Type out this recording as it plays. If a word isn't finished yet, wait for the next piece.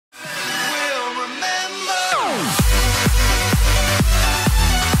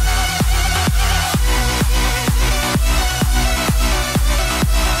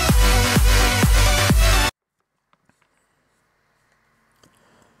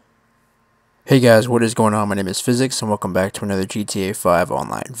Hey guys, what is going on? My name is Physics and welcome back to another GTA 5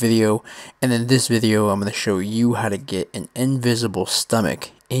 online video. And in this video, I'm going to show you how to get an invisible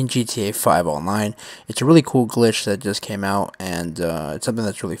stomach in GTA 5 online. It's a really cool glitch that just came out, and it's something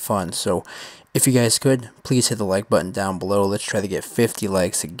that's really fun. So if you guys could, please hit the like button down below. Let's try to get 50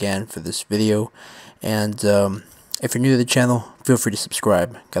 likes again for this video. And if you're new to the channel, feel free to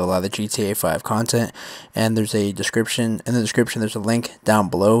subscribe. Got a lot of the GTA 5 content, and there's a description. In the description, there's a link down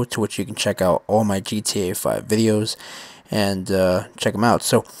below to which you can check out all my GTA 5 videos and check them out.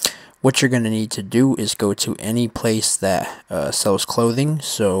 So what you're going to need to do is go to any place that sells clothing.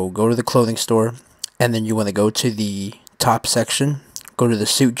 So go to the clothing store, and then you want to go to the top section, go to the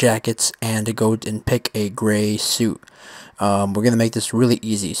suit jackets, and go and pick a gray suit. We're going to make this really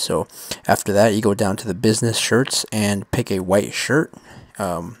easy. So after that, you go down to the business shirts and pick a white shirt.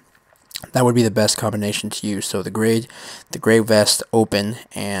 That would be the best combination to use. So the gray vest open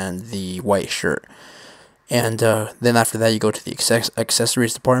and the white shirt. And then after that, you go to the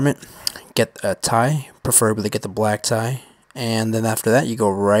accessories department, get a tie, preferably get the black tie. And then after that, you go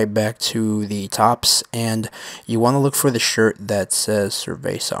right back to the tops, and you want to look for the shirt that says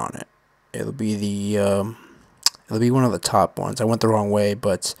Cerveza on it. It'll be one of the top ones. I went the wrong way,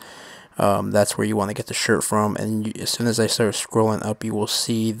 but that's where you want to get the shirt from. And as soon as I start scrolling up, you will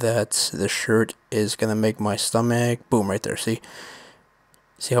see that the shirt is gonna make my stomach boom right there. See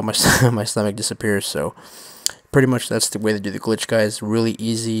how my my stomach disappears. So pretty much that's the way to do the glitch, guys. Really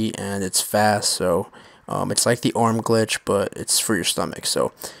easy, and it's fast. So it's like the arm glitch, but it's for your stomach.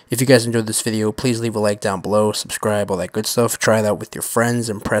 So if you guys enjoyed this video, please leave a like down below, subscribe, all that good stuff. Try it out with your friends,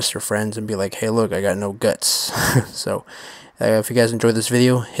 impress your friends, and be like, hey, look, I got no guts. So if you guys enjoyed this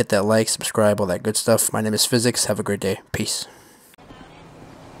video, hit that like, subscribe, all that good stuff. My name is Physics. Have a great day. Peace.